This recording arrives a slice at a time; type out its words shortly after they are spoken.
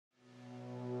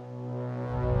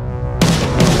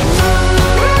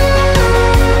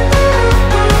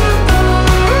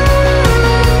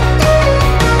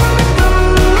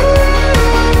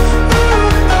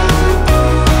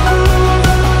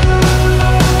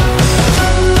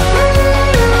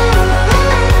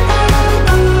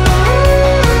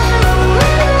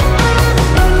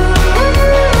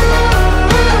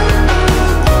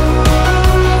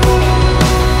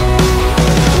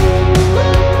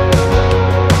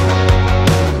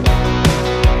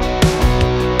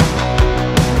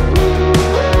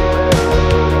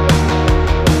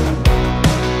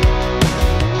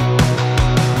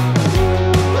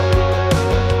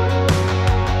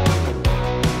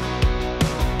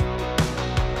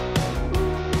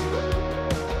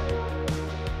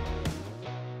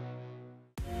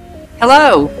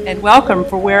Hello, and welcome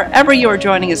for wherever you are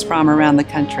joining us from around the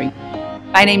country.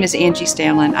 My name is Angie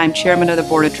Stamlin. I'm Chairman of the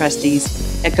Board of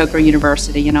Trustees at Coker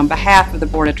University, and on behalf of the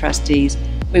Board of Trustees,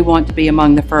 we want to be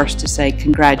among the first to say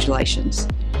congratulations.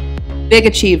 Big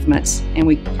achievements, and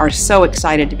we are so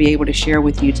excited to be able to share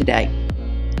with you today.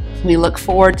 We look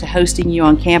forward to hosting you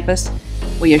on campus.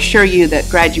 We assure you that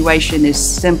graduation is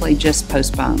simply just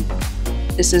postponed.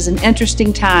 This is an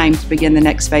interesting time to begin the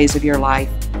next phase of your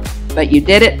life. But you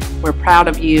did it. We're proud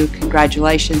of you.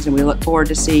 Congratulations, and we look forward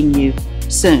to seeing you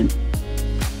soon.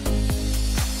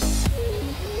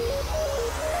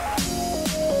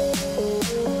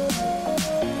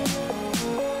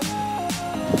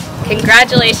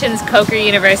 Congratulations, Coker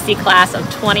University class of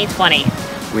 2020.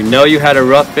 We know you had a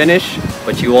rough finish,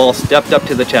 but you all stepped up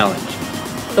to the challenge.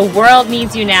 The world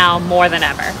needs you now more than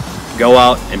ever. Go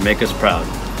out and make us proud.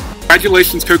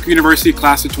 Congratulations, Coker University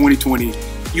class of 2020.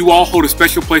 You all hold a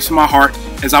special place in my heart,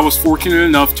 as I was fortunate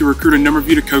enough to recruit a number of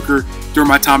you to Coker during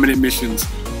my time in admissions.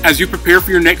 As you prepare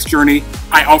for your next journey,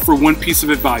 I offer one piece of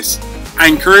advice. I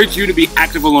encourage you to be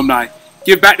active alumni.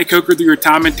 Give back to Coker through your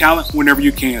time and talent whenever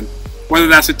you can. Whether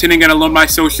that's attending an alumni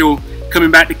social,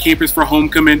 coming back to campus for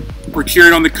homecoming, or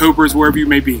cheering on the Cobras wherever you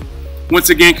may be. Once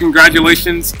again,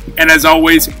 congratulations, and as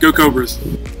always, go Cobras.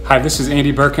 Hi, this is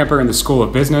Andy Burkemper in the School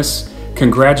of Business.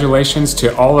 Congratulations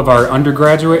to all of our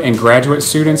undergraduate and graduate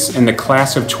students in the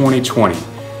class of 2020.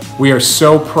 We are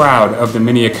so proud of the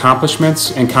many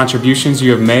accomplishments and contributions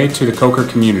you have made to the Coker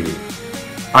community.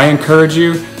 I encourage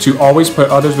you to always put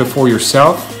others before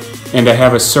yourself and to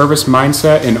have a service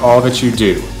mindset in all that you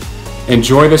do.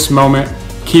 Enjoy this moment,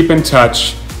 keep in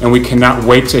touch, and we cannot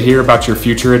wait to hear about your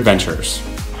future adventures.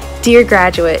 Dear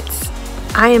graduates,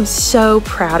 I am so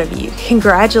proud of you.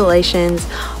 Congratulations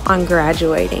on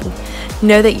graduating.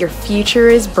 Know that your future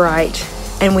is bright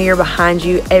and we are behind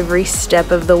you every step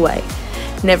of the way.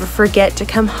 Never forget to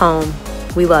come home.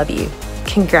 We love you.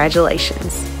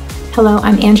 Congratulations. Hello,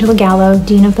 I'm Angela Gallo,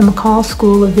 Dean of the McCall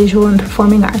School of Visual and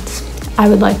Performing Arts. I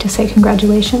would like to say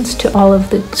congratulations to all of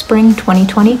the Spring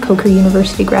 2020 Coker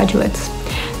University graduates.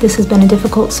 This has been a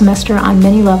difficult semester on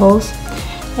many levels,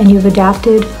 and you've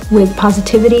adapted with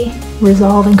positivity,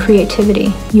 resolve, and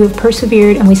creativity. You have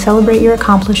persevered, and we celebrate your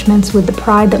accomplishments with the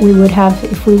pride that we would have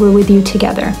if we were with you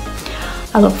together.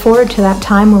 I look forward to that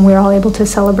time when we're all able to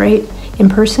celebrate in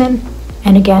person,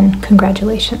 and again,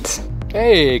 congratulations.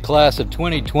 Hey, class of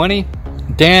 2020.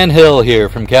 Dan Hill here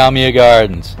from Calmia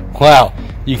Gardens. Wow,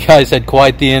 you guys had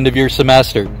quite the end of your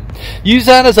semester. Use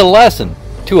that as a lesson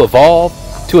to evolve,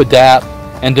 to adapt,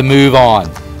 and to move on.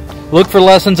 Look for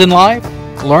lessons in life,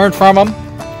 learn from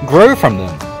them, grow from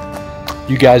them.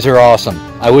 You guys are awesome.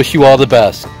 I wish you all the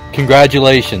best.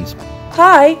 Congratulations.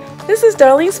 Hi, this is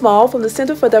Darlene Small from the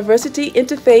Center for Diversity,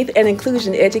 Interfaith, and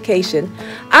Inclusion Education.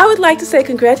 I would like to say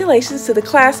congratulations to the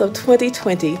class of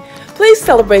 2020. Please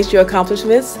celebrate your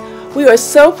accomplishments. We are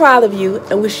so proud of you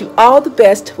and wish you all the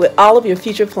best with all of your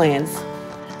future plans.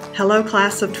 Hello,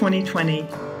 class of 2020.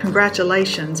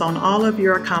 Congratulations on all of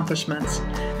your accomplishments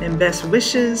and best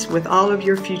wishes with all of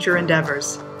your future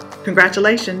endeavors.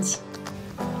 Congratulations.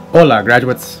 Hola,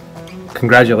 graduates.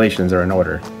 Congratulations are in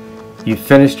order. You've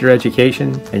finished your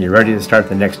education and you're ready to start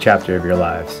the next chapter of your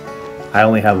lives. I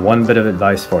only have one bit of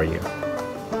advice for you.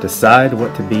 Decide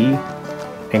what to be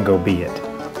and go be it.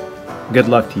 Good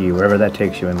luck to you wherever that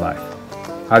takes you in life.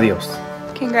 Adios.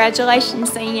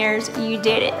 Congratulations, seniors. You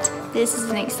did it. This is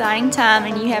an exciting time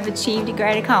and you have achieved a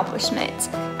great accomplishment.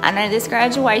 I know this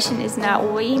graduation is not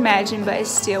what we imagined, but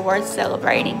it's still worth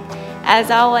celebrating.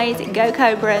 As always, go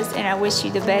Cobras, and I wish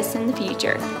you the best in the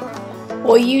future.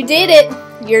 Well, you did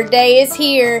it. Your day is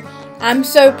here. I'm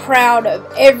so proud of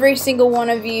every single one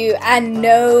of you. I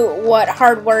know what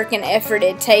hard work and effort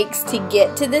it takes to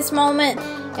get to this moment.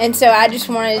 And so I just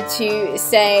wanted to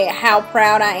say how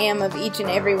proud I am of each and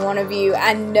every one of you.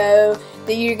 I know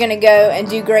that you're going to go and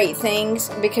do great things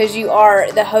because you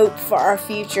are the hope for our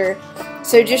future.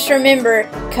 So just remember,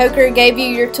 Coker gave you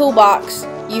your toolbox.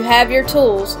 You have your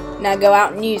tools. Now go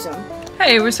out and use them.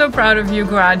 Hey, we're so proud of you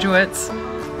graduates.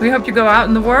 We hope you go out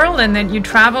in the world and that you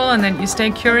travel and that you stay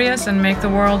curious and make the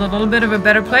world a little bit of a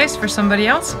better place for somebody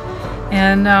else.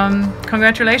 And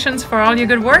congratulations for all your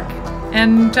good work.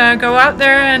 And go out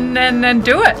there and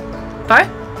do it. Bye.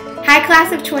 Hi,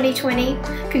 class of 2020.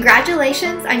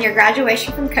 Congratulations on your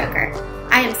graduation from Coker.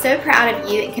 I am so proud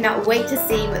of you and cannot wait to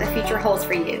see what the future holds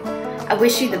for you. I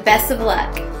wish you the best of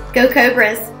luck. Go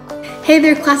Cobras! Hey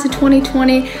there, class of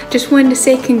 2020. Just wanted to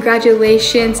say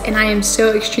congratulations, and I am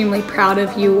so extremely proud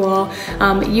of you all.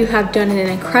 You have done an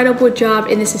incredible job,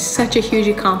 and this is such a huge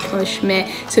accomplishment,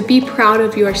 so be proud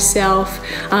of yourself.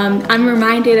 I'm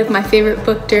reminded of my favorite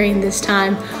book during this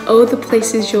time, Oh, the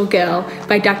Places You'll Go,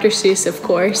 by Dr. Seuss, of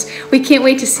course. We can't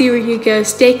wait to see where you go.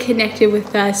 Stay connected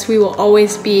with us. We will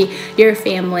always be your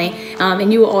family,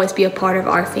 and you will always be a part of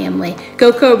our family.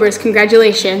 Go Cobras,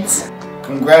 congratulations.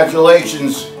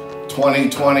 Congratulations,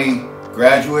 2020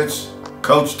 graduates.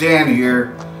 Coach Dan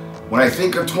here. When I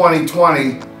think of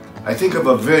 2020, I think of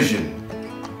a vision.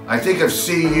 I think of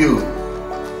CU,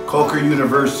 Coker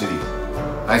University.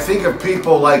 I think of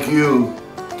people like you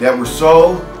that were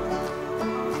so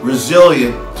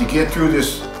resilient to get through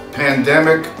this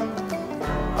pandemic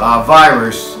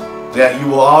virus that you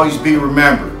will always be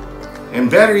remembered. And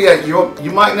better yet,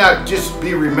 you might not just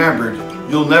be remembered,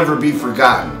 you'll never be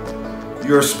forgotten.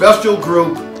 You're a special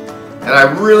group, and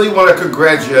I really want to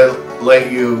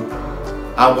congratulate you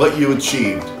on what you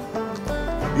achieved.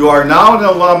 You are now an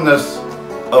alumnus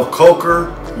of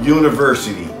Coker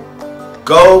University.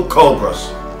 Go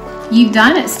Cobras! You've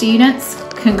done it, students.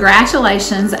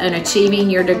 Congratulations on achieving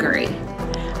your degree.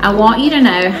 I want you to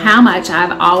know how much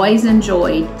I've always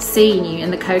enjoyed seeing you in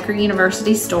the Coker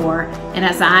University store and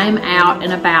as I am out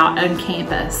and about on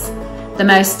campus. The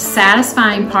most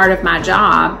satisfying part of my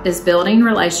job is building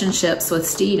relationships with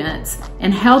students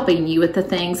and helping you with the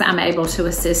things I'm able to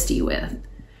assist you with.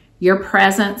 Your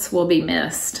presence will be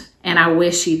missed, and I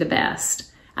wish you the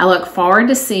best. I look forward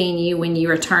to seeing you when you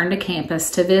return to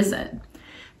campus to visit.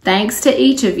 Thanks to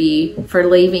each of you for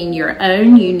leaving your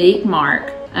own unique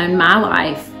mark on my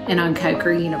life and on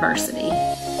Coker University.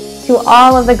 To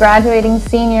all of the graduating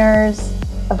seniors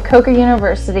of Coker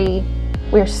University,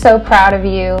 we are so proud of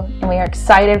you, and we are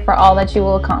excited for all that you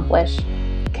will accomplish.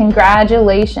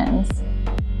 Congratulations.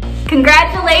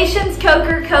 Congratulations,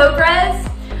 Coker Cobras.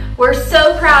 We're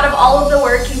so proud of all of the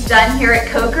work you've done here at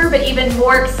Coker, but even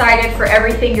more excited for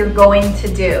everything you're going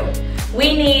to do.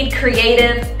 We need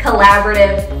creative,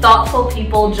 collaborative, thoughtful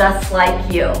people just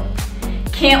like you.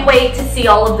 Can't wait to see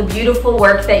all of the beautiful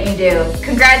work that you do.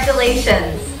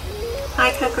 Congratulations.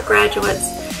 Hi, Coker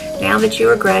graduates. Now that you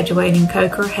are graduating,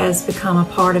 Coker has become a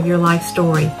part of your life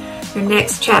story. Your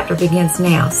next chapter begins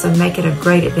now, so make it a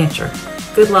great adventure.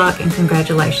 Good luck and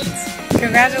congratulations.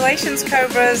 Congratulations,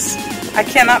 Cobras. I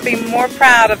cannot be more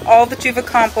proud of all that you've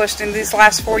accomplished in these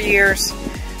last 4 years.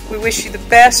 We wish you the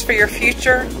best for your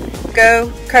future.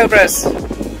 Go Cobras.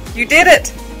 You did it!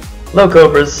 Hello,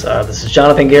 Cobras. This is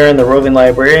Jonathan Guerin, the roving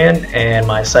librarian, and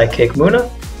my sidekick, Muna.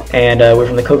 And we're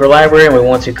from the Coker Library, and we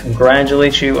want to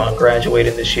congratulate you on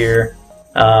graduating this year.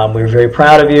 We're very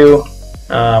proud of you.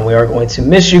 We are going to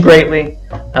miss you greatly,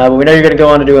 but we know you're going to go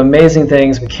on to do amazing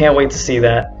things. We can't wait to see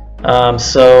that.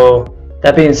 So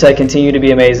that being said, continue to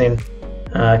be amazing,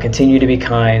 continue to be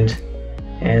kind,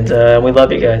 and we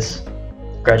love you guys.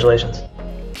 Congratulations.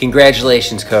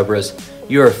 Congratulations, Cobras.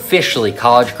 You are officially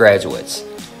college graduates.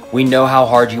 We know how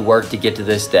hard you worked to get to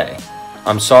this day.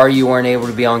 I'm sorry you weren't able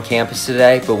to be on campus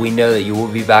today, but we know that you will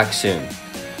be back soon.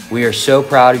 We are so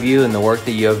proud of you and the work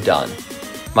that you have done.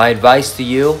 My advice to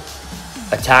you,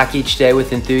 attack each day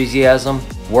with enthusiasm,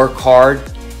 work hard,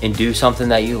 and do something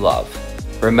that you love.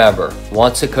 Remember,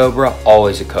 once a Cobra,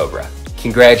 always a Cobra.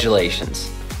 Congratulations.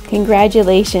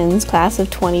 Congratulations, class of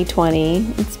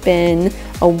 2020. It's been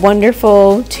a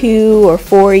wonderful 2 or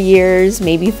 4 years,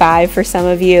 maybe 5 for some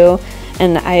of you.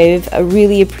 And I've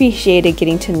really appreciated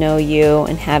getting to know you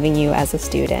and having you as a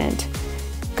student.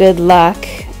 Good luck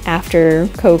after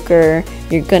Coker.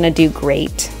 You're gonna do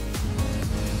great.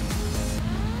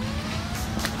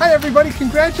 Hi everybody,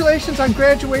 congratulations on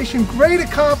graduation. Great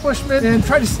accomplishment, and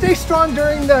try to stay strong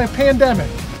during the pandemic.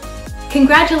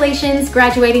 Congratulations,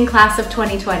 graduating class of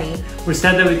 2020. We're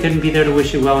sad that we couldn't be there to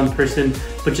wish you well in person,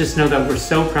 but just know that we're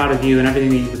so proud of you and everything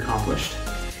that you've accomplished.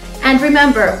 And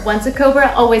remember, once a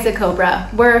Cobra, always a Cobra.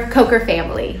 We're a Coker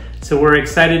family. So we're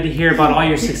excited to hear about all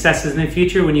your successes in the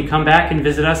future when you come back and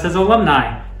visit us as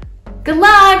alumni. Good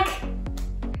luck!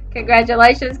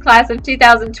 Congratulations, class of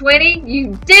 2020.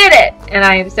 You did it! And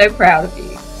I am so proud of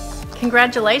you.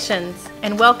 Congratulations,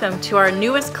 and welcome to our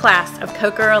newest class of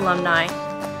Coker alumni.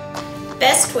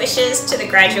 Best wishes to the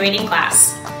graduating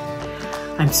class.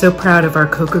 I'm so proud of our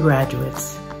Coker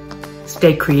graduates.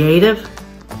 Stay creative,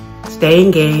 stay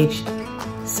engaged,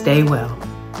 stay well.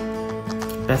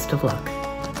 Best of luck.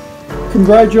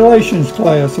 Congratulations,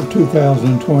 class of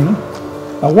 2020.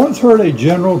 I once heard a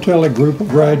general tell a group of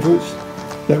graduates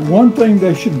that one thing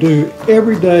they should do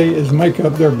every day is make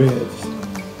up their beds.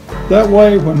 That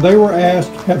way, when they were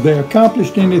asked, have they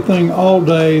accomplished anything all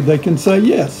day, they can say,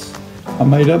 yes, I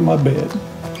made up my bed.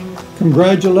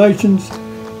 Congratulations.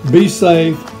 Be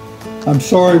safe. I'm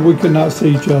sorry we could not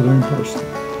see each other in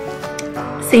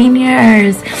person.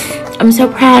 Seniors, I'm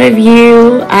so proud of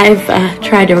you. I've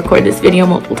tried to record this video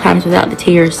multiple times without the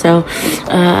tears, so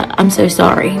I'm so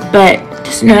sorry. But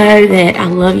just know that I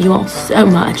love you all so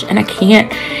much, and I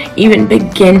can't even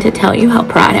begin to tell you how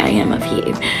proud I am of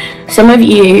you. Some of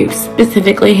you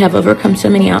specifically have overcome so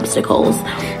many obstacles,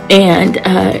 and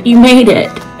you made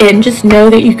it. And just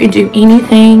know that you can do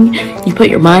anything you put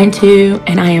your mind to,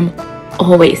 and I am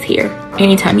always here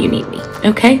anytime you need me,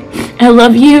 okay? I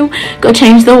love you. Go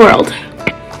change the world.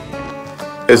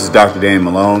 This is Dr. Danny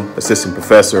Malone, Assistant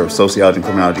Professor of Sociology and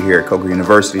Criminology here at Coker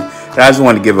University. And I just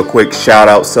wanted to give a quick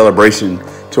shout-out celebration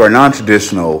to our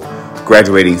non-traditional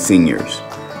graduating seniors.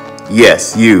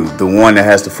 Yes, you, the one that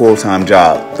has the full-time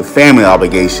job, the family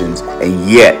obligations, and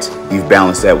yet you've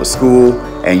balanced that with school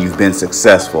and you've been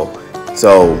successful.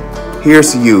 So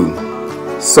here's to you.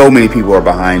 So many people are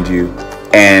behind you,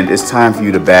 and it's time for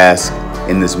you to bask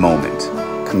in this moment.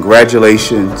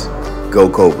 Congratulations. Go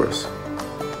Cobras.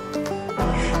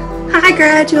 Hi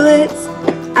graduates.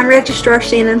 I'm Registrar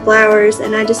Shannon Flowers,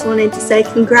 and I just wanted to say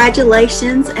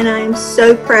congratulations, and I am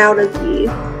so proud of you.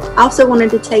 I also wanted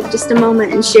to take just a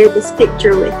moment and share this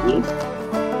picture with you.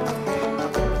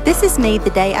 This is me the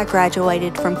day I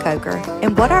graduated from Coker,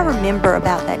 and what I remember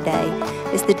about that day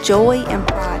is the joy and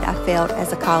pride I felt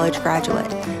as a college graduate,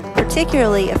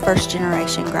 particularly a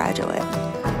first-generation graduate.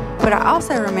 But I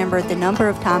also remember the number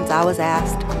of times I was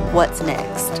asked, "What's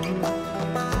next?"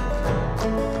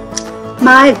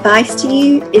 My advice to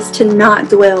you is to not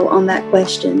dwell on that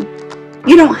question.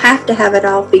 You don't have to have it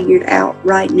all figured out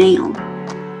right now.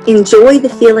 Enjoy the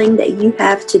feeling that you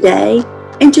have today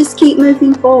and just keep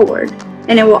moving forward,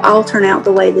 and it will all turn out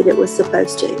the way that it was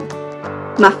supposed to.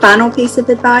 My final piece of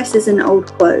advice is an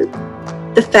old quote.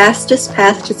 The fastest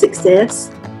path to success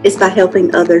is by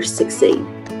helping others succeed.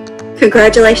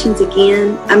 Congratulations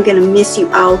again. I'm going to miss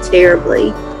you all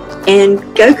terribly. And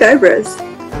go Cobras!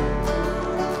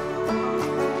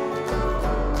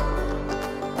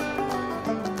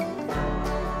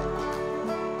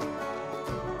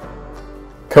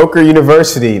 Coker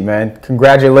University, man.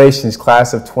 Congratulations,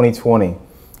 class of 2020.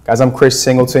 Guys, I'm Chris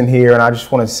Singleton here, and I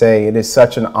just want to say it is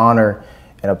such an honor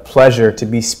and a pleasure to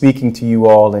be speaking to you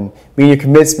all and being your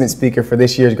commencement speaker for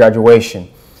this year's graduation.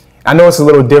 I know it's a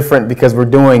little different because we're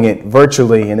doing it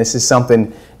virtually, and this is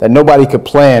something that nobody could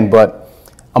plan, but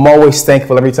I'm always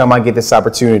thankful every time I get this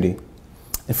opportunity.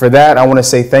 And for that, I want to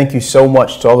say thank you so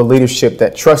much to all the leadership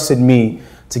that trusted me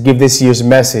to give this year's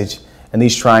message in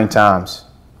these trying times.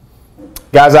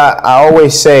 Guys, I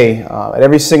always say at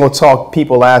every single talk,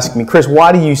 people ask me, Chris,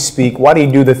 why do you speak? Why do you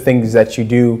do the things that you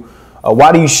do?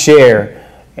 Why do you share?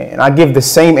 And I give the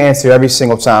same answer every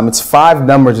single time. It's 5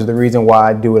 numbers of the reason why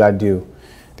I do what I do.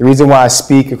 The reason why I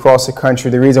speak across the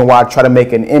country, the reason why I try to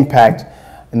make an impact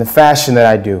in the fashion that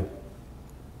I do.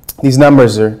 These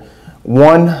numbers are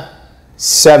 1,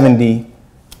 70,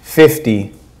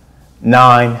 50,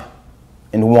 9,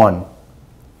 and 1.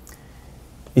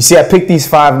 You see, I picked these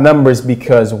 5 numbers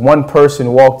because one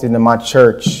person walked into my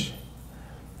church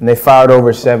and they fired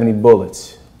over 70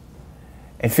 bullets.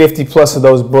 And 50 plus of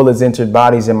those bullets entered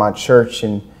bodies in my church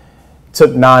and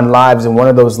took 9 lives, and one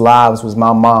of those lives was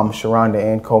my mom, Sharonda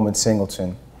Ann Coleman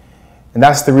Singleton. And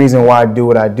that's the reason why I do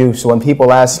what I do. So when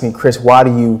people ask me, Chris, why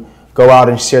do you go out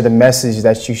and share the message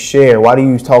that you share? Why do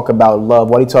you talk about love?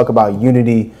 Why do you talk about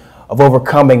unity of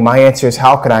overcoming? My answer is,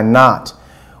 how could I not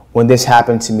when this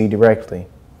happened to me directly?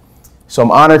 So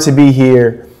I'm honored to be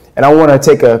here, and I want to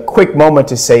take a quick moment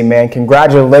to say, man,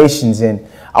 congratulations, and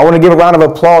I want to give a round of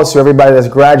applause to everybody that's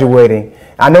graduating.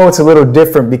 I know it's a little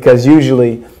different because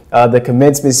usually the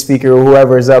commencement speaker or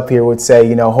whoever is up here would say,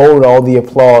 you know, hold all the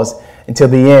applause until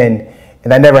the end,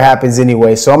 and that never happens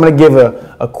anyway. So I'm going to give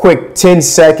a quick 10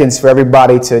 seconds for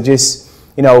everybody to just,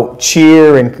 you know,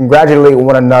 cheer and congratulate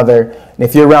one another. And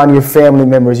if you're around your family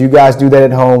members, you guys do that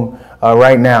at home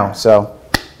right now. So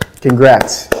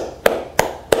congrats.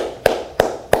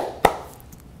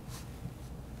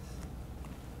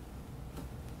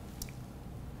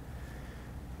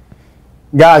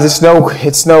 Guys, it's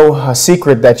no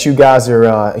secret that you guys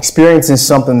are experiencing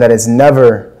something that has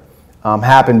never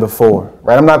happened before,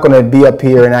 right? I'm not going to be up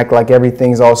here and act like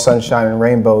everything's all sunshine and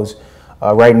rainbows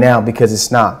right now, because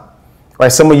it's not. Right?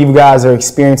 Some of you guys are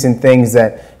experiencing things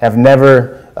that have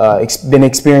never been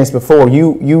experienced before.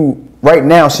 You right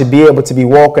now should be able to be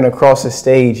walking across the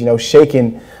stage, you know,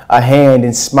 shaking a hand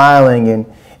and smiling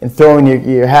and throwing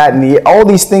your hat in the air. All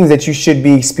these things that you should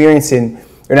be experiencing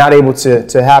are not able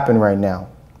to happen right now.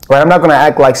 Right? I'm not going to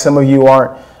act like some of you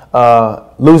aren't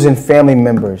losing family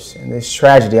members and this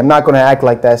tragedy. I'm not going to act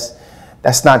like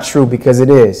that's not true, because it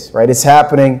is, right? It's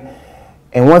happening.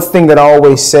 And one thing that I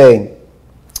always say,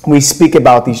 we speak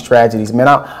about these tragedies, man,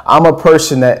 I'm a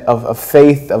person of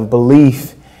faith, of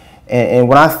belief. And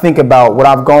when I think about what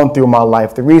I've gone through in my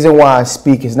life, the reason why I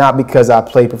speak is not because I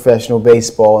played professional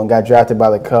baseball and got drafted by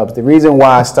the Cubs. The reason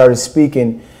why I started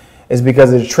speaking is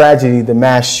because of the tragedy, the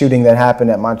mass shooting that happened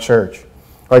at my church.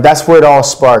 Right, that's where it all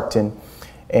sparked.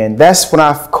 And that's when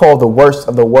I call the worst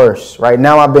of the worst. Right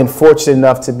now, I've been fortunate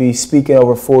enough to be speaking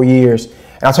over 4 years.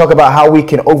 And I talk about how we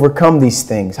can overcome these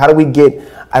things. How do we get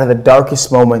out of the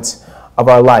darkest moments of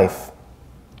our life?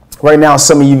 Right now,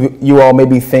 some of you all may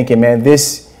be thinking, man,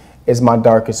 this is my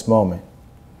darkest moment.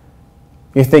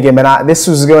 You're thinking, man, this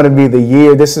was going to be the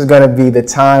year. This is going to be the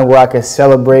time where I can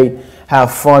celebrate,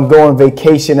 have fun, go on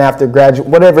vacation after graduate,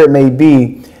 whatever it may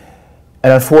be.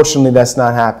 And unfortunately, that's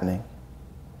not happening.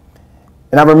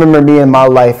 And I remember me in my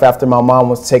life, after my mom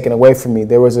was taken away from me,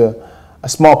 there was a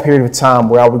small period of time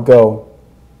where I would go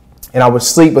and I would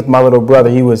sleep with my little brother.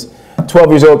 He was 12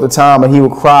 years old at the time, and he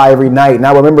would cry every night. And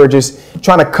I remember just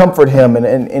trying to comfort him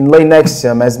and lay next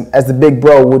to him as the big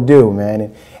bro would do,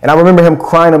 man. And I remember him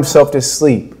crying himself to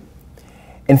sleep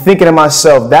and thinking to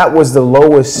myself, that was the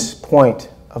lowest point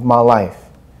of my life.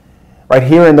 Right,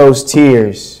 hearing those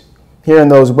tears, hearing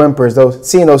those whimpers,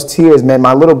 seeing those tears, man.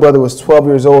 My little brother was 12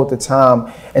 years old at the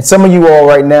time. And some of you all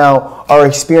right now are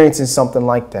experiencing something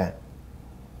like that.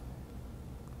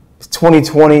 It's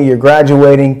 2020, you're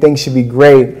graduating, things should be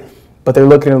great, but they're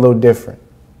looking a little different.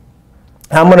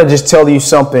 I'm going to just tell you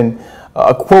something,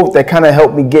 a quote that kind of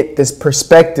helped me get this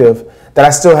perspective that I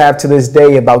still have to this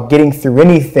day about getting through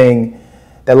anything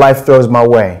that life throws my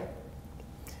way.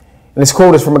 And this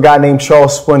quote is from a guy named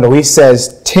Charles Swindoll. He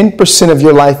says, 10% of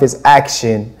your life is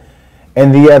action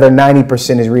and the other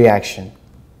 90% is reaction.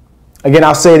 Again,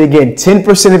 I'll say it again.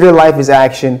 10% of your life is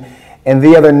action and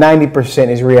the other 90%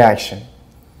 is reaction.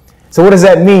 So what does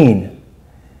that mean?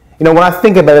 You know, when I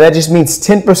think about it, that just means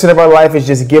 10% of our life is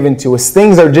just given to us.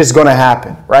 Things are just going to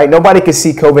happen, right? Nobody can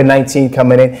see COVID-19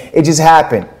 coming in. It just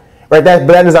happened, right? But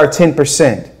that is our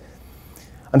 10%.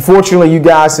 Unfortunately, you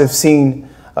guys have seen,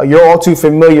 you're all too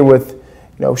familiar with,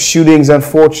 shootings,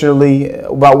 unfortunately,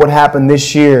 about what happened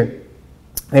this year.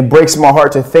 And it breaks my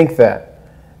heart to think that.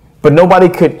 But nobody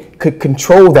could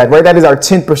control that, right? That is our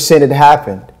 10%. It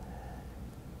happened.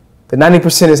 The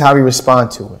 90% is how we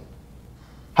respond to it.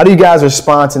 How do you guys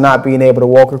respond to not being able to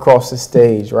walk across the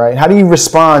stage, right? How do you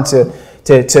respond to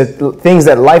things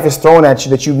that life is throwing at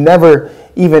you that you never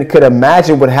even could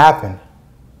imagine would happen?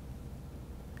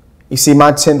 You see,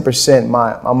 my 10%,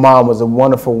 my mom was a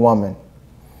wonderful woman.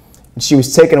 And she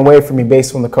was taken away from me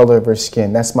based on the color of her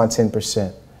skin. That's my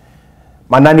 10%.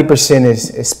 My 90%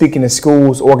 is speaking to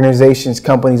schools, organizations,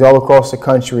 companies all across the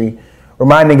country,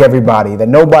 reminding everybody that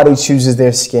nobody chooses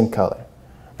their skin color.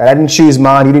 I didn't choose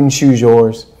mine, you didn't choose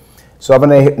yours. So I'm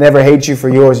going to never hate you for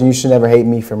yours, and you should never hate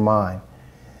me for mine.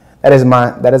 That is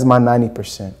my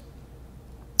 90%.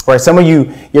 Right, some of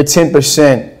you, your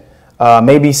 10%,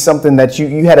 maybe something that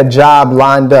you had a job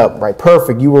lined up, right?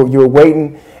 Perfect. You were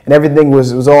waiting and everything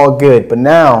was all good. But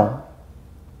now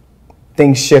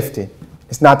things shifted.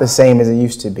 It's not the same as it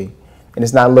used to be. And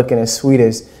it's not looking as sweet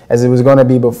as it was going to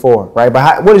be before, right?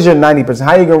 But what is your 90%?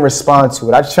 How are you going to respond to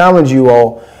it? I challenge you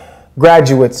all,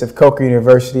 graduates of Coker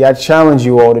University, I challenge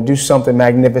you all to do something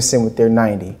magnificent with their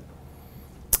 90.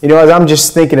 As I'm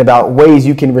just thinking about ways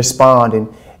you can respond and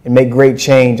make great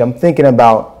change, I'm thinking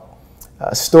about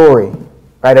a story,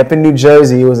 right? Up in New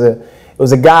Jersey, it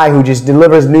was a guy who just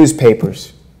delivers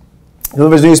newspapers. He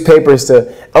delivers newspapers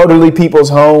to elderly people's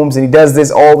homes, and he does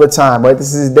this all the time, right?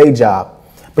 This is his day job.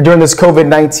 But during this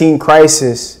COVID-19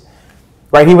 crisis,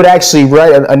 right, he would actually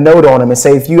write a note on him and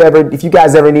say, if you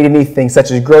guys ever need anything,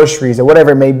 such as groceries or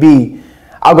whatever it may be,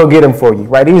 I'll go get them for you,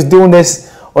 right? He was doing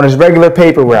this on his regular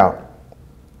paper route.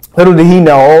 Little did he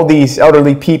know, all these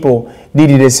elderly people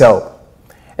needed his help.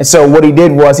 And so what he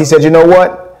did was, he said, you know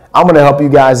what? I'm going to help you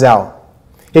guys out.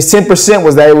 His 10%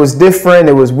 was that it was different,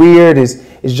 it was weird, his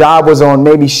job was on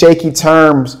maybe shaky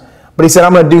terms, but he said,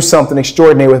 I'm going to do something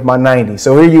extraordinary with my 90.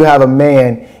 So here you have a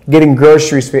man getting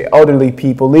groceries for elderly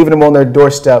people, leaving them on their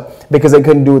doorstep because they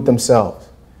couldn't do it themselves.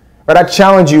 But I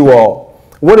challenge you all,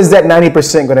 what is that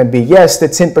 90% going to be? Yes, the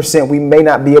 10% we may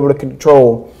not be able to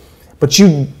control, but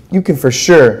you can for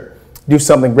sure do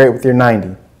something great with your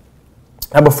 90.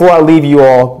 Now, before I leave you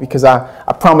all, because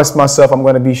I promised myself I'm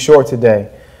going to be short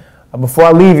today, before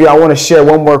I leave you, I want to share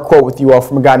one more quote with you all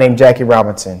from a guy named Jackie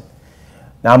Robinson.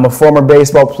 Now, I'm a former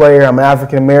baseball player. I'm an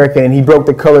African-American, and he broke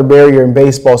the color barrier in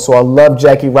baseball, so I love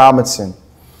Jackie Robinson.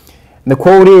 And the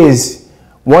quote is,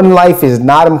 One life is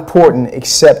not important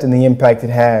except in the impact it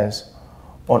has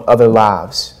on other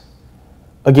lives.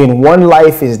 Again, one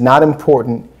life is not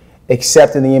important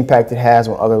except in the impact it has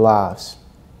on other lives.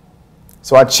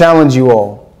 So I challenge you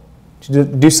all to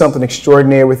do something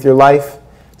extraordinary with your life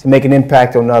to make an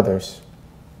impact on others.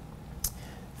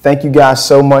 Thank you guys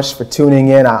so much for tuning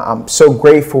in. I'm so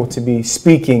grateful to be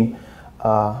speaking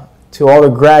to all the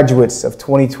graduates of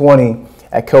 2020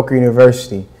 at Coker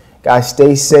University. Guys,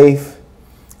 stay safe,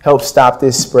 help stop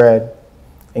this spread,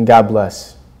 and God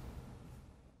bless.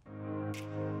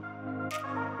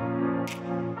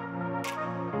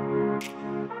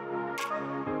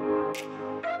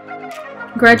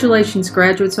 Congratulations,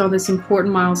 graduates, on this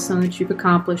important milestone that you've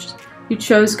accomplished. You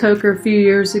chose Coker a few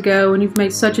years ago, and you've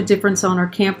made such a difference on our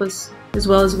campus as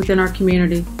well as within our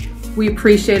community. We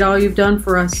appreciate all you've done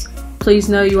for us. Please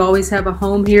know you always have a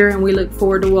home here, and we look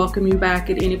forward to welcoming you back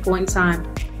at any point in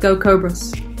time. Go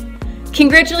Cobras!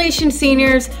 Congratulations,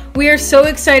 seniors. We are so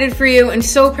excited for you and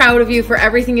so proud of you for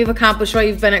everything you've accomplished while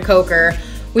you've been at Coker.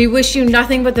 We wish you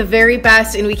nothing but the very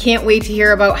best, and we can't wait to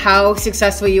hear about how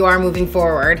successful you are moving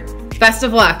forward. Best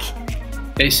of luck.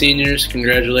 Hey seniors,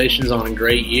 congratulations on a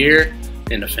great year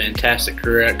and a fantastic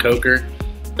career at Coker.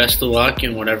 Best of luck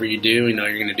in whatever you do. We know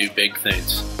you're going to do big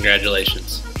things.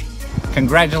 Congratulations.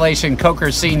 Congratulations,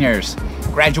 Coker seniors,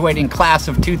 graduating class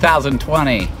of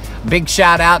 2020. Big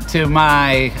shout out to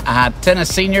my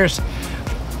tennis seniors.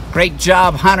 Great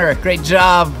job, Hunter. Great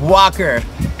job, Walker.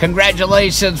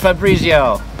 Congratulations,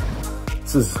 Fabrizio.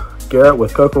 This is Garrett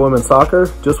with Coker Women's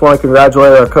Soccer. Just want to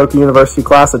congratulate our Coker University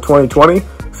class of 2020.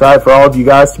 Excited for all of you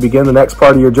guys to begin the next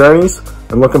part of your journeys,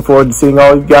 and looking forward to seeing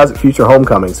all of you guys at future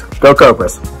homecomings. Go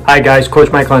Cobras! Hi guys,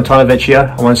 Coach Michael Antonovich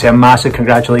here. I want to say a massive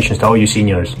congratulations to all you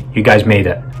seniors. You guys made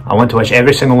it. I want to wish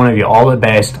every single one of you all the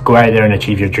best. Go out there and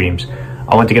achieve your dreams.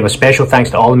 I want to give a special thanks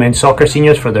to all the men's soccer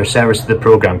seniors for their service to the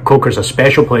program. Coker's a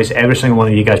special place. Every single one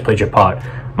of you guys played your part.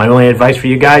 My only advice for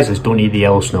you guys is don't eat the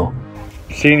yellow snow.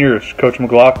 Seniors, Coach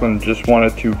McLaughlin just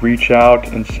wanted to reach out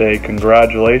and say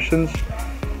congratulations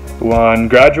on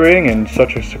graduating and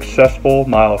such a successful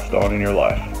milestone in your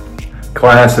life.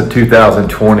 Class of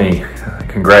 2020,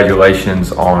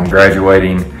 congratulations on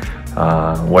graduating.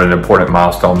 What an important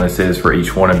milestone this is for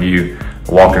each one of you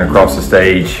walking across the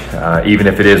stage, even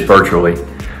if it is virtually.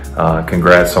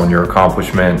 Congrats on your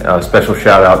accomplishment. Special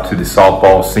shout out to the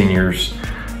softball seniors.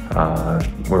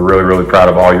 We're really proud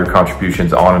of all your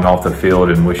contributions on and off the field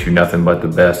and wish you nothing but the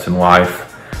best in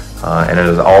life. And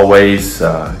as always,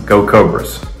 go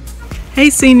Cobras. Hey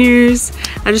seniors,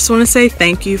 I just want to say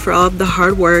thank you for all of the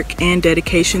hard work and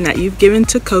dedication that you've given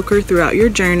to Coker throughout your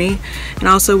journey, and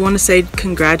I also want to say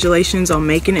congratulations on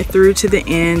making it through to the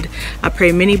end. I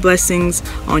pray many blessings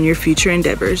on your future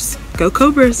endeavors. Go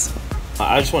Cobras!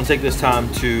 I just want to take this time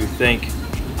to thank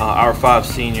our 5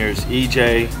 seniors,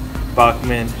 EJ,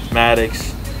 Bachman,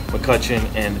 Maddox,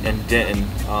 McCutcheon, and Denton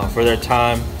for their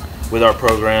time with our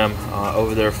program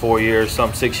over their 4 years,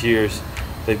 some 6 years.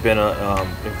 They've been a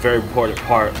very important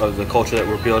part of the culture that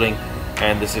we're building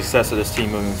and the success of this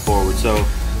team moving forward. So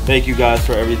thank you guys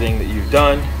for everything that you've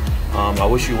done. I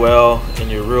wish you well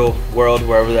in your real world,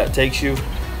 wherever that takes you,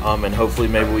 and hopefully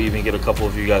maybe we even get a couple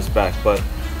of you guys back. But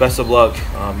best of luck.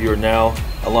 You are now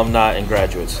alumni and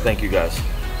graduates. Thank you guys.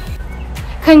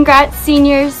 Congrats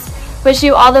seniors. Wish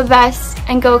you all the best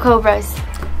and go Cobras.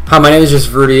 Hi, my name is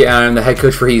Joseph Rudy and I'm the head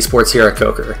coach for Heat Sports here at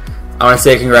Coker. I want to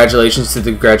say congratulations to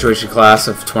the graduation class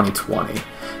of 2020.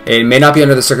 It may not be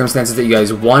under the circumstances that you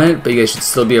guys wanted, but you guys should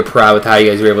still be proud with how you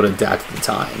guys were able to adapt to the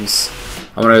times.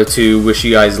 I wanted to wish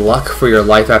you guys luck for your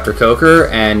life after Coker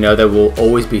and know that we'll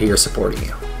always be here supporting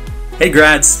you. Hey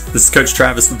grads, this is Coach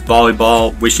Travis with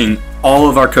volleyball, wishing all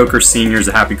of our Coker seniors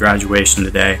a happy graduation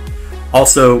today.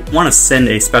 Also, want to send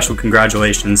a special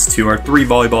congratulations to our 3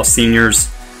 volleyball seniors,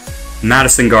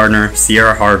 Madison Gardner,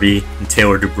 Sierra Harvey, and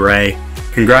Taylor Dubray.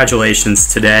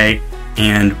 Congratulations today,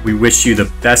 and we wish you the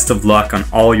best of luck on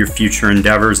all your future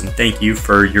endeavors, and thank you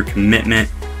for your commitment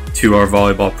to our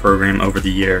volleyball program over the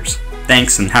years.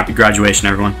 Thanks, and happy graduation,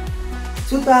 everyone.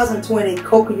 2020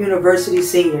 Coker University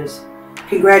seniors,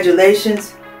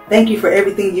 congratulations. Thank you for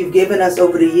everything you've given us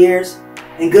over the years,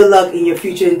 and good luck in your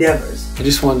future endeavors. I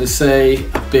just wanted to say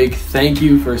a big thank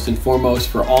you first and foremost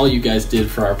for all you guys did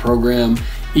for our program.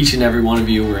 Each and every one of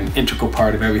you were an integral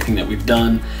part of everything that we've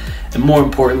done. And more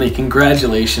importantly,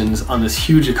 congratulations on this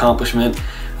huge accomplishment.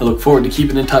 I look forward to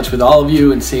keeping in touch with all of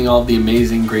you and seeing all the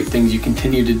amazing, great things you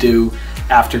continue to do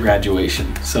after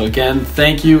graduation. So again,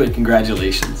 thank you and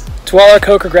congratulations. To all our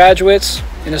Coker graduates,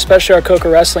 and especially our Coker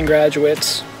wrestling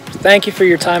graduates, thank you for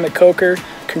your time at Coker.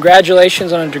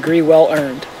 Congratulations on a degree well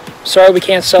earned. Sorry we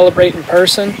can't celebrate in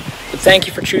person, but thank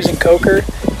you for choosing Coker,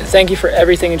 and thank you for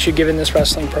everything that you've given this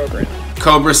wrestling program.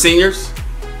 Cobra seniors,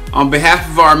 on behalf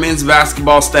of our men's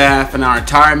basketball staff and our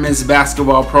entire men's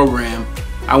basketball program,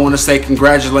 I want to say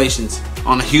congratulations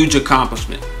on a huge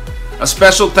accomplishment. A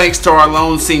special thanks to our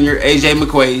lone senior, AJ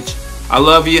McQuaige. I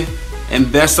love you,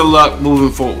 and best of luck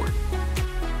moving forward.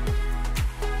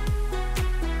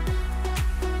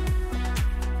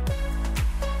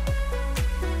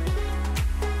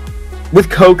 With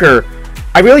Coker,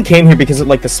 I really came here because of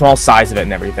like the small size of it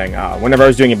and everything. Whenever I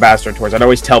was doing ambassador tours, I'd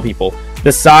always tell people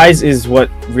the size is what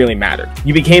really mattered.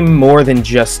 You became more than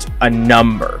just a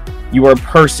number. You were a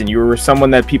person. You were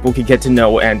someone that people could get to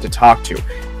know and to talk to.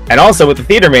 And also with the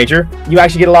theater major, you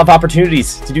actually get a lot of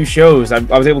opportunities to do shows. I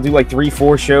was able to do like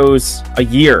 3-4 shows a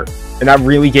year, and that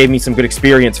really gave me some good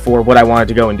experience for what I wanted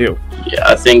to go and do. Yeah,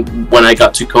 I think when I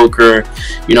got to Coker,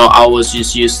 you know, I was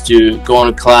just used to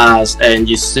going to class and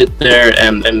just sit there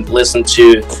and listen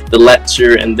to the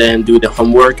lecture and then do the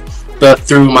homework. But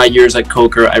through my years at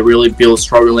Coker, I really built a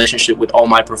strong relationship with all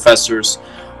my professors.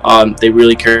 They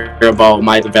really care about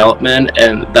my development,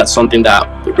 and that's something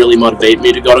that really motivated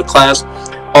me to go to class.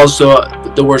 Also,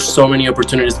 there were so many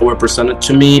opportunities that were presented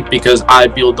to me because I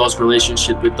built those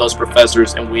relationships with those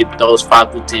professors and with those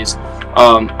faculties.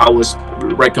 I was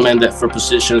recommended for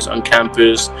positions on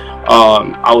campus.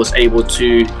 I was able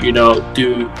to, you know,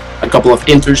 do a couple of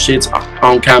internships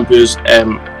on campus.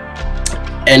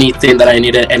 Anything that I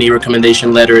needed, any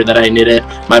recommendation letter that I needed,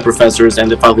 my professors and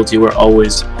the faculty were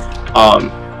always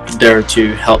there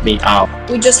to help me out.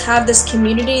 We just have this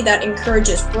community that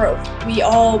encourages growth. We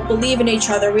all believe in each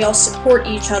other, we all support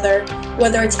each other,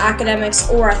 whether it's academics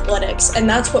or athletics, and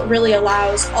that's what really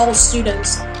allows all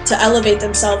students to elevate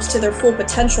themselves to their full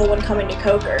potential when coming to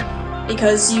Coker,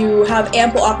 because you have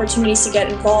ample opportunities to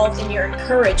get involved and you're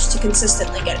encouraged to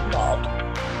consistently get involved.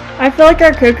 I feel like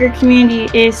our Coker community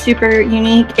is super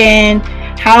unique in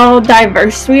how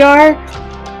diverse we are.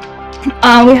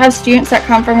 We have students that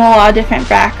come from a lot of different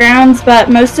backgrounds, but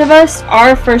most of us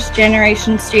are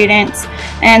first-generation students,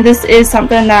 and this is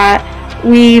something that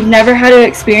we've never had to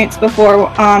experience before.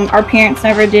 Our parents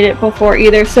never did it before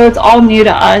either, so it's all new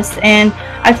to us, and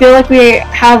I feel like we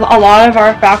have a lot of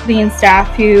our faculty and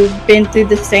staff who've been through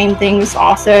the same things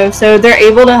also, so they're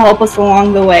able to help us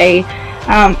along the way.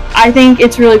 I think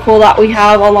it's really cool that we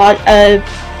have a lot of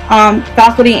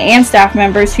faculty and staff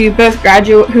members who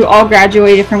all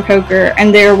graduated from Coker,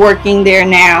 and they're working there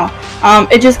now.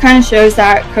 It just kind of shows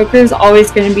that Coker is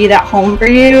always going to be that home for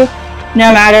you,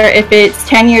 no matter if it's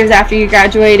 10 years after you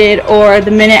graduated or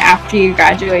the minute after you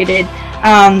graduated.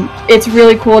 It's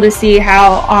really cool to see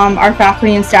how our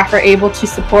faculty and staff are able to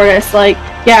support us. Like,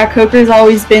 yeah, Coker's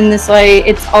always been this way.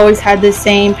 It's always had the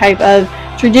same type of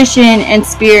tradition and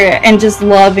spirit and just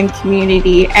love and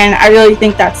community, and I really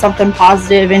think that's something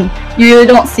positive and you really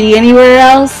don't see anywhere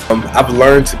else. I've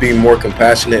learned to be more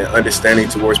compassionate and understanding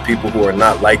towards people who are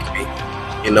not like me.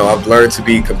 You know, I've learned to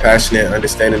be compassionate and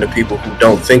understanding to people who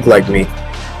don't think like me.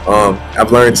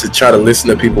 I've learned to try to listen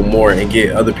to people more and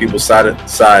get other people's side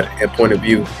and point of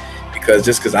view, because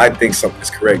just because I think something is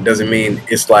correct doesn't mean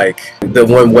it's like the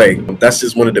one way. That's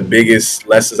just one of the biggest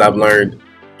lessons I've learned.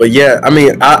 But yeah, I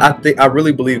mean, I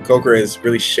really believe Coker has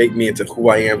really shaped me into who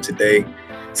I am today.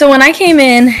 So when I came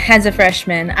in as a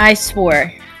freshman, I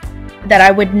swore that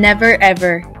I would never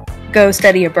ever go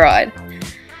study abroad.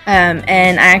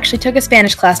 And I actually took a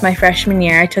Spanish class my freshman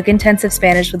year. I took intensive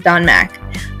Spanish with Don Mack.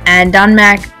 And Don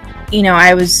Mack, you know, I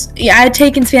had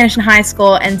taken Spanish in high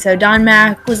school, and so Don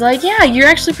Mack was like, yeah, you're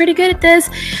actually pretty good at this.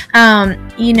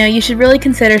 You know, you should really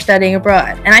consider studying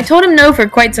abroad. And I told him no for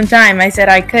quite some time. I said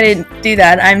I couldn't do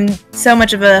that. I'm so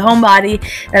much of a homebody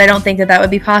that I don't think that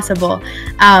would be possible.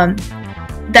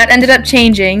 That ended up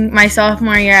changing. My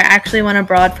sophomore year, I actually went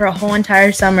abroad for a whole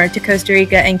entire summer to Costa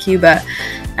Rica and Cuba.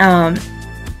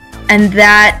 And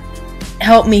that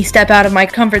helped me step out of my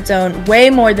comfort zone way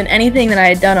more than anything that I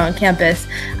had done on campus,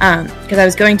 because I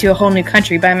was going to a whole new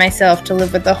country by myself to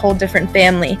live with a whole different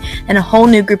family and a whole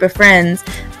new group of friends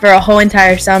for a whole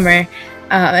entire summer.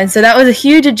 And so that was a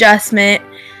huge adjustment.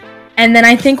 And then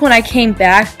I think when I came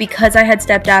back, because I had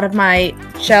stepped out of my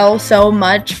shell so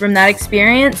much from that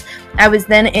experience, I was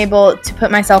then able to put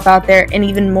myself out there in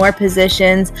even more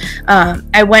positions.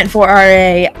 I went for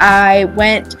RA, I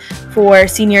went for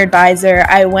senior advisor,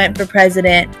 I went for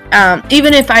president.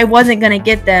 Even if I wasn't going to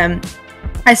get them,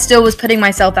 I still was putting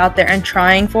myself out there and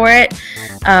trying for it.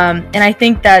 And I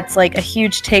think that's like a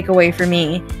huge takeaway for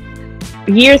me.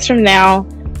 Years from now,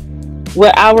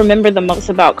 what I'll remember the most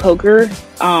about Coker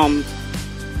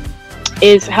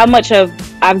is how much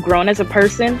I've grown as a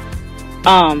person.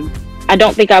 I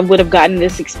don't think I would have gotten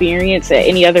this experience at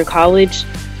any other college.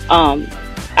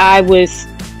 I was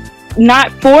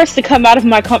not forced to come out of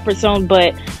my comfort zone,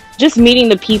 but just meeting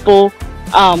the people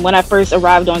when I first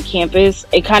arrived on campus,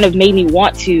 it kind of made me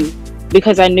want to,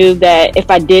 because I knew that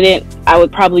if I didn't, I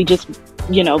would probably just,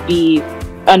 be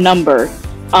a number.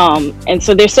 And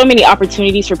so there's so many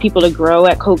opportunities for people to grow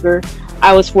at Coker.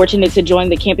 I was fortunate to join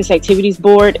the Campus Activities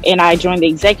Board, and I joined the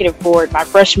Executive Board my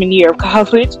freshman year of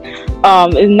college.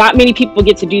 And not many people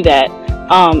get to do that.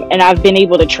 And I've been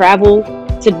able to travel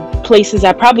to places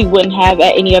I probably wouldn't have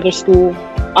at any other school,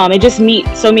 and just meet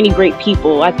so many great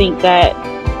people. I think that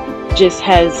just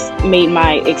has made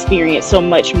my experience so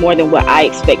much more than what I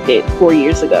expected 4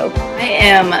 years ago. I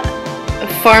am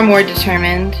far more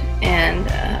determined, and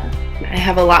I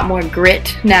have a lot more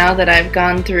grit now that I've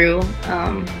gone through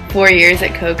 4 years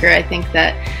at Coker. I think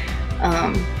that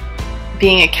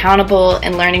being accountable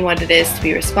and learning what it is to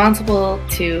be responsible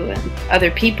to other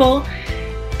people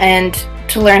and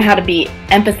to learn how to be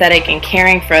empathetic and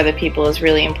caring for other people is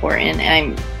really important.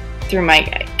 And through my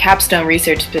capstone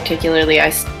research particularly,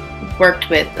 I worked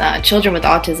with children with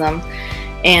autism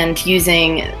and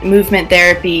using movement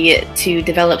therapy to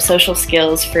develop social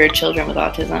skills for children with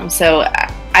autism. So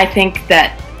I think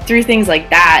that through things like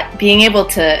that, being able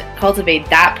to cultivate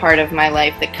that part of my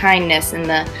life, the kindness and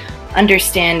the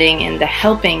understanding and the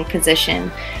helping position,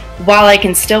 while I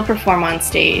can still perform on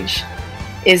stage,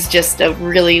 is just a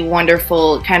really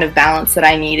wonderful kind of balance that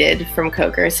I needed from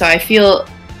Coker. So I feel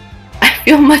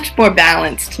much more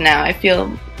balanced now. I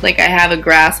feel like I have a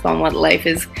grasp on what life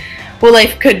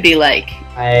could be like.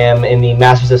 I am in the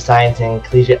Masters of Science in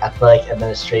Collegiate Athletic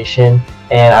Administration,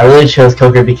 and I really chose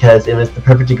Coker because it was the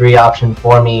perfect degree option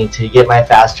for me to get my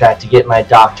fast track, to get my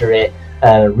doctorate,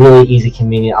 really easy,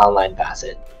 convenient online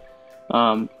facet.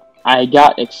 I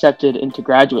got accepted into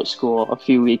graduate school a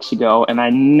few weeks ago, and I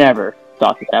never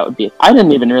thought that would be it. I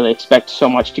didn't even really expect so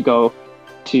much to go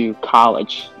to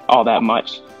college, all that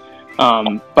much.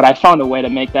 But I found a way to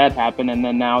make that happen, and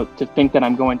then now to think that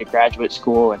I'm going to graduate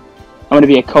school, and I'm going to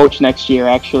be a coach next year,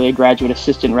 actually a graduate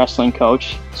assistant wrestling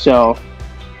coach. So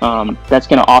that's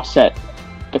going to offset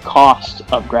the cost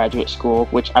of graduate school,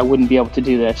 which I wouldn't be able to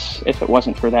do this if it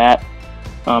wasn't for that.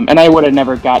 And I would have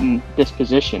never gotten this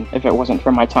position if it wasn't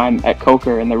for my time at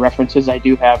Coker and the references I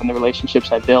do have and the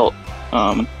relationships I built.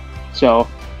 So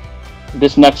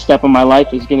this next step of my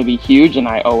life is going to be huge, and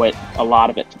I owe a lot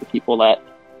of it to the people that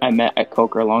I met at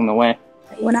Coker along the way.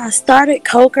 When I started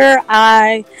Coker,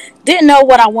 I didn't know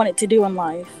what I wanted to do in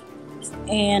life.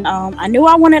 And I knew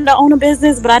I wanted to own a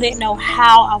business, but I didn't know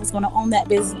how I was going to own that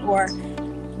business or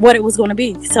what it was going to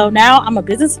be. So now I'm a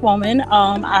businesswoman.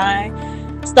 I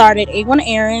started A1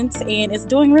 Errands, and it's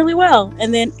doing really well.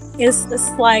 And then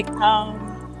it's like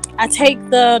I take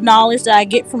the knowledge that I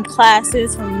get from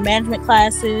classes, from management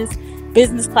classes,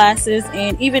 business classes,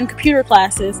 and even computer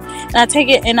classes, and I take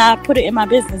it and I put it in my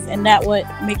business, and that's what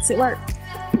makes it work.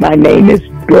 My name is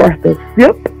Dorothy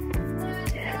Sip,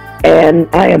 and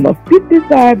I am a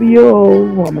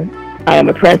 55-year-old woman. I am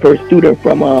a transfer student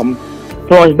from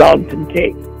Florence Darlington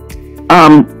Tech.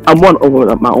 I want to open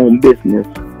up my own business.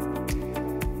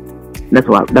 That's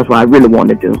what I really want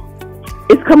to do.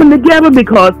 It's coming together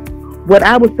because what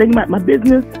I was thinking about my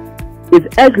business is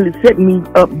actually setting me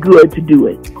up good to do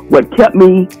it. What kept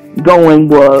me going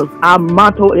was our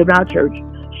motto in our church: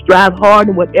 strive hard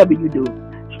in whatever you do.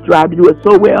 Strive to do it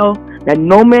so well that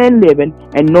no man living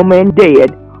and no man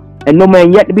dead and no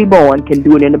man yet to be born can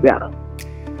do it any better.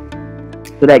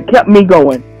 So that kept me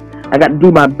going. I got to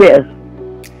do my best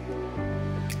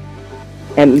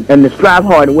and to strive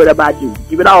hard in whatever I do.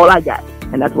 Give it all I got.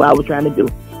 And that's what I was trying to do.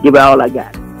 Give it all I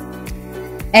got.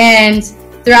 And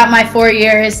throughout my 4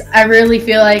 years, I really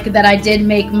feel like that I did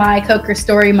make my Coker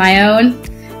story my own.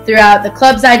 Throughout the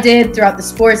clubs I did, throughout the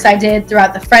sports I did,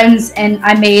 throughout the friends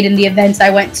I made and the events I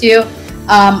went to,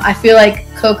 I feel like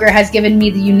Coker has given me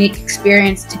the unique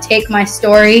experience to take my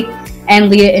story and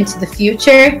lead it into the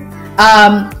future.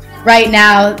 Right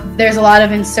now, there's a lot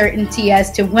of uncertainty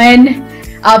as to when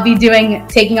I'll be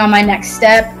taking on my next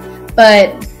step,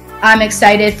 but I'm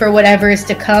excited for whatever is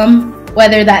to come,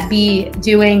 whether that be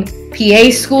doing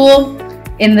PA school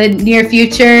in the near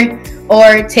future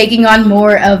or taking on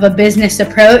more of a business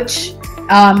approach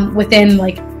within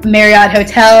like Marriott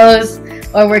hotels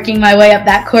or working my way up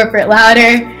that corporate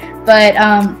ladder. But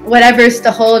whatever's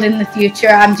to hold in the future,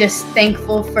 I'm just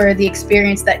thankful for the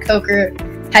experience that Coker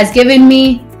has given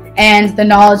me and the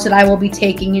knowledge that I will be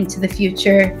taking into the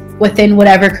future within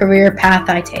whatever career path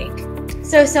I take.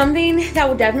 So something that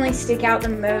will definitely stick out the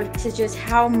most is just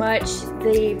how much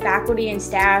the faculty and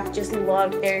staff just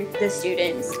love the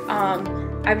students.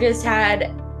 I've just had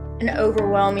an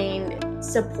overwhelming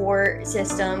support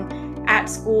system at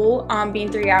school,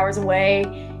 being 3 hours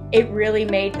away, it really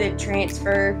made the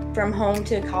transfer from home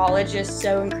to college just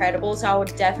so incredible. So I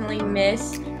would definitely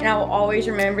miss, and I will always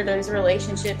remember those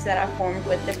relationships that I formed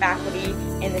with the faculty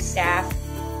and the staff.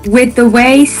 With the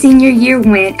way senior year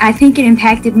went, I think it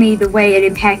impacted me the way it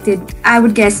impacted, I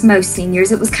would guess, most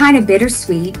seniors. It was kind of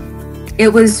bittersweet. It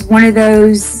was one of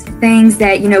those things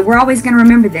that, we're always going to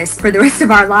remember this for the rest of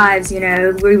our lives.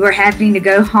 We were having to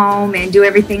go home and do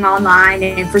everything online.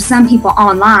 And for some people,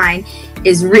 online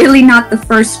is really not the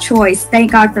first choice.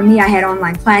 Thank God for me, I had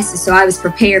online classes, so I was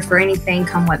prepared for anything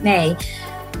come what may.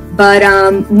 But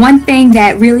one thing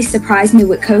that really surprised me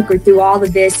with Coker through all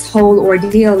of this whole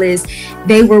ordeal is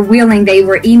they were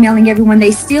emailing everyone.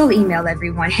 They still email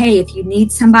everyone. Hey, if you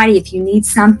need somebody, if you need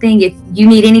something, if you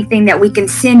need anything that we can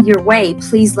send your way,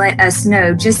 please let us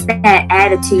know. Just that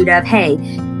attitude of, hey,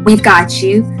 we've got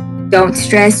you. Don't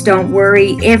stress, don't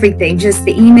worry, everything. Just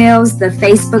the emails, the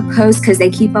Facebook posts, because they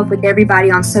keep up with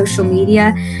everybody on social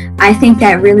media. I think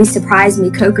that really surprised me.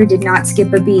 Coker did not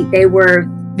skip a beat. They were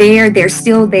there, they're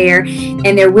still there,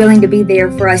 and they're willing to be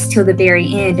there for us till the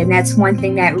very end. And that's one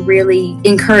thing that really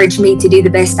encouraged me to do the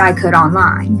best I could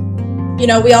online.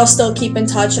 We all still keep in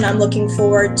touch, and I'm looking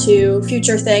forward to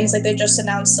future things. Like they just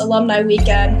announced Alumni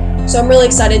Weekend. So I'm really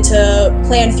excited to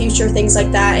plan future things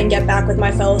like that and get back with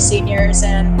my fellow seniors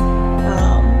and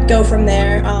go from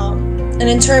there. And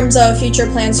in terms of future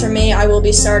plans for me, I will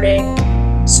be starting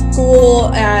school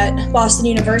at Boston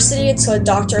University. It's a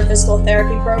Doctor of Physical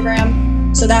Therapy program.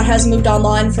 So that has moved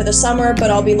online for the summer,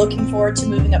 but I'll be looking forward to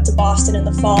moving up to Boston in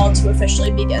the fall to officially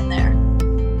begin there.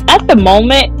 At the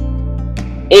moment,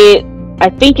 I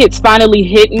think it's finally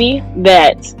hit me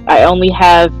that I only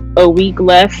have a week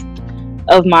left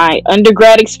of my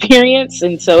undergrad experience,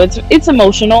 and so it's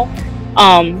emotional.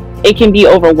 It can be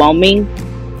overwhelming,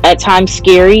 at times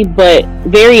scary, but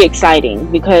very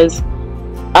exciting because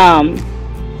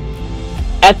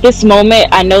at this moment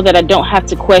I know that I don't have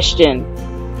to question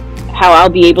how I'll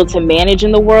be able to manage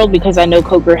in the world, because I know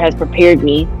Coker has prepared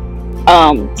me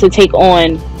to take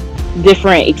on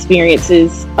different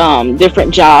experiences,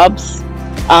 different jobs,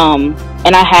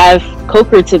 and I have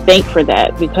Coker to thank for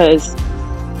that, because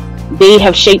they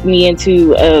have shaped me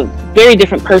into a very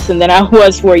different person than I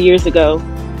was 4 years ago,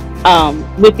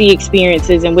 with the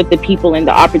experiences and with the people and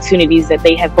the opportunities that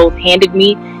they have both handed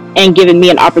me and given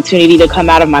me an opportunity to come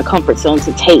out of my comfort zone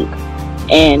to take.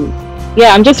 And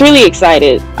yeah, I'm just really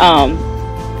excited.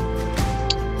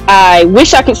 I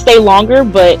wish I could stay longer,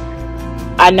 but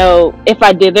I know if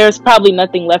I did, there's probably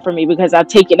nothing left for me because I've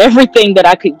taken everything that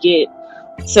I could get.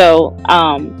 So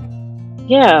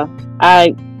yeah,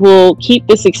 I will keep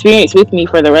this experience with me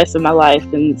for the rest of my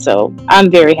life, and so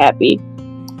I'm very happy.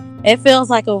 It feels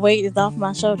like a weight is off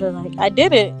my shoulder. Like, I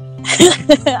did it.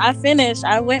 I finished.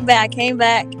 I went back, I came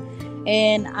back,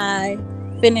 and I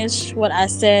finished what I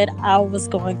said I was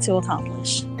going to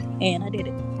accomplish, and I did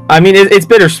it. I mean, it's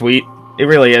bittersweet. It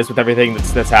really is, with everything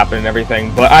that's happened and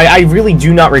everything. But I really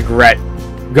do not regret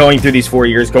going through these 4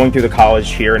 years, going through the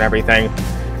college here and everything.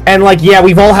 And like, yeah,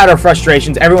 we've all had our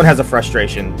frustrations. Everyone has a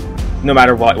frustration, no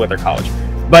matter what, with their college.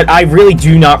 But I really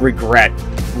do not regret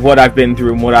what I've been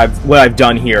through and what I've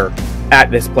done here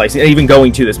at this place, and even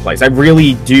going to this place. I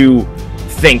really do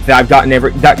think that I've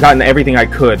gotten everything I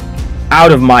could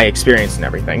out of my experience and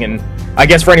everything. And I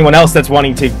guess for anyone else that's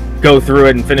wanting to go through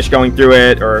it and finish going through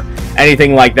it or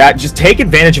anything like that, just take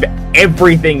advantage of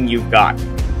everything you've got,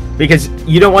 because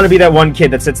you don't want to be that one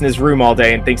kid that sits in his room all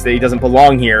day and thinks that he doesn't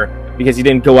belong here because he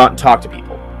didn't go out and talk to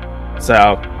people.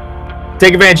 So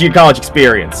take advantage of your college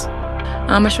experience.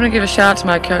 I just want to give a shout out to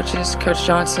my coaches, Coach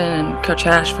Johnson and Coach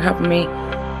Hash, for helping me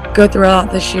go through a lot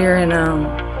this year and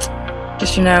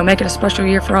just, make it a special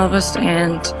year for all of us.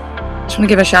 And I just want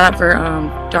to give a shout out for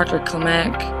Dr.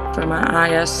 Klimek, for my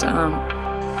IS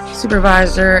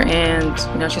supervisor, and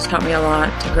she's taught me a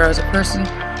lot to grow as a person.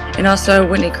 And also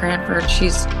Whitney Cranford,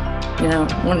 she's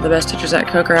one of the best teachers at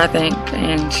Coker, I think,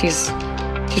 and she's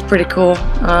pretty cool.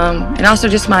 And also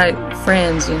just my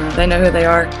friends, they know who they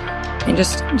are, and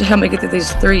just help me get through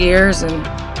these 3 years, and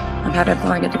I'm happy I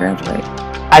finally get to graduate.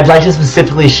 I'd like to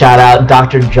specifically shout out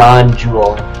Dr. John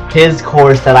Jewell. His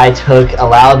course that I took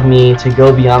allowed me to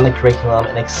go beyond the curriculum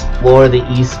and explore the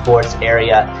esports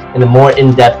area in a more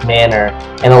in-depth manner,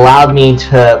 and allowed me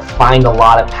to find a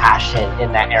lot of passion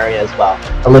in that area as well.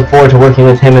 I look forward to working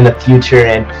with him in the future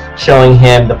and showing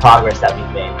him the progress that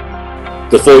we've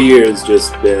made. The 4 years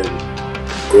just been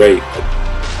great.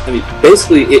 I mean,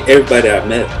 basically everybody I've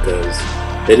met, because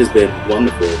it has been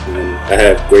wonderful, and I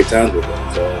have great times with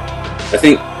them. So I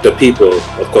think the people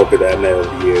of Coker that I met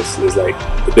over the years is like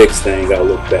the biggest thing I'll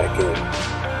look back and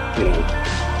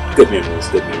good memories,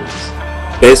 good memories.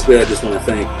 Basically, I just want to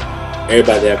thank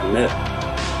everybody that I've met.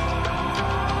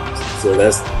 So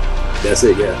that's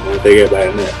it, yeah. I want to thank everybody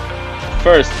I met.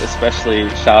 First, especially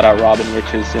shout out Robin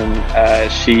Richardson.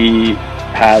 She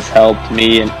has helped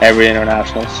me in every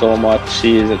international so much.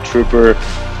 She is a trooper.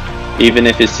 Even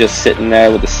if it's just sitting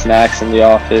there with the snacks in the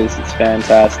office, it's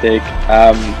fantastic.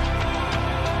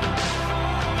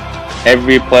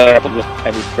 Every player,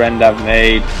 every friend I've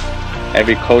made,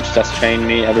 every coach that's trained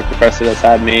me, every professor that's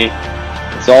had me,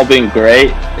 it's all been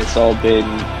great.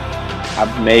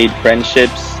 I've made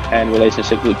friendships and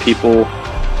relationships with people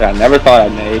that I never thought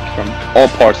I'd make from all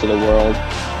parts of the world.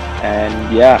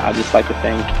 And yeah, I'd just like to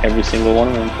thank every single one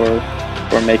of them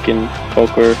for making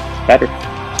Coker better.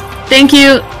 Thank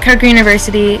you, Coker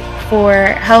University, for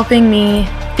helping me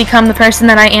become the person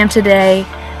that I am today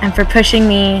and for pushing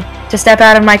me to step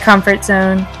out of my comfort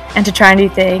zone and to try new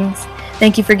things.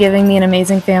 Thank you for giving me an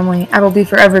amazing family. I will be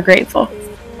forever grateful.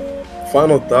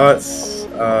 Final thoughts,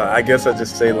 I guess I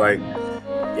just say, like,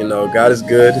 you know, God is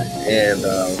good, and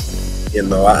you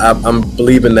know, I'm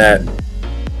believing that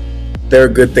there are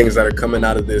good things that are coming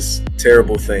out of this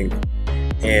terrible thing.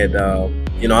 And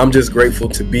you know, I'm just grateful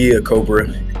to be a Cobra,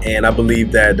 and I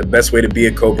believe that the best way to be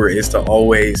a Cobra is to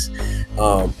always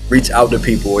reach out to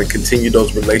people and continue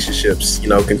those relationships, you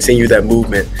know, continue that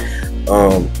movement.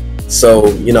 So,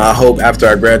 you know, I hope after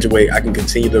I graduate, I can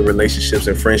continue the relationships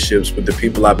and friendships with the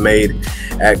people I've made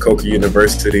at Coker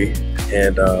University.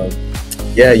 And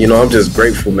yeah, you know, I'm just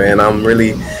grateful, man. I'm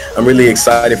really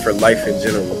excited for life in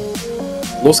general.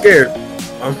 A little scared.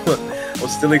 I'm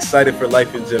still excited for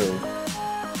life in general.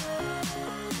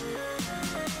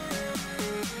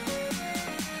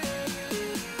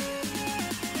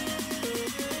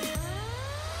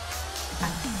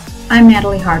 I'm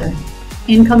Natalie Harder,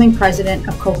 incoming president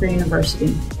of Coker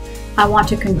University. I want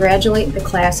to congratulate the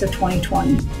class of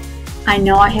 2020. I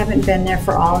know I haven't been there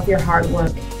for all of your hard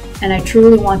work, and I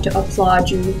truly want to applaud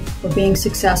you for being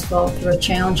successful through a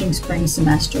challenging spring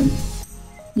semester.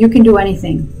 You can do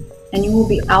anything, and you will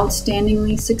be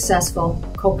outstandingly successful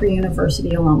Coker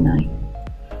University alumni.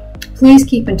 Please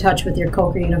keep in touch with your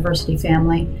Coker University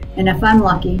family, and if I'm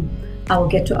lucky, I will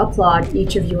get to applaud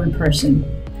each of you in person.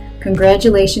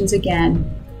 Congratulations again,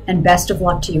 and best of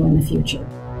luck to you in the future.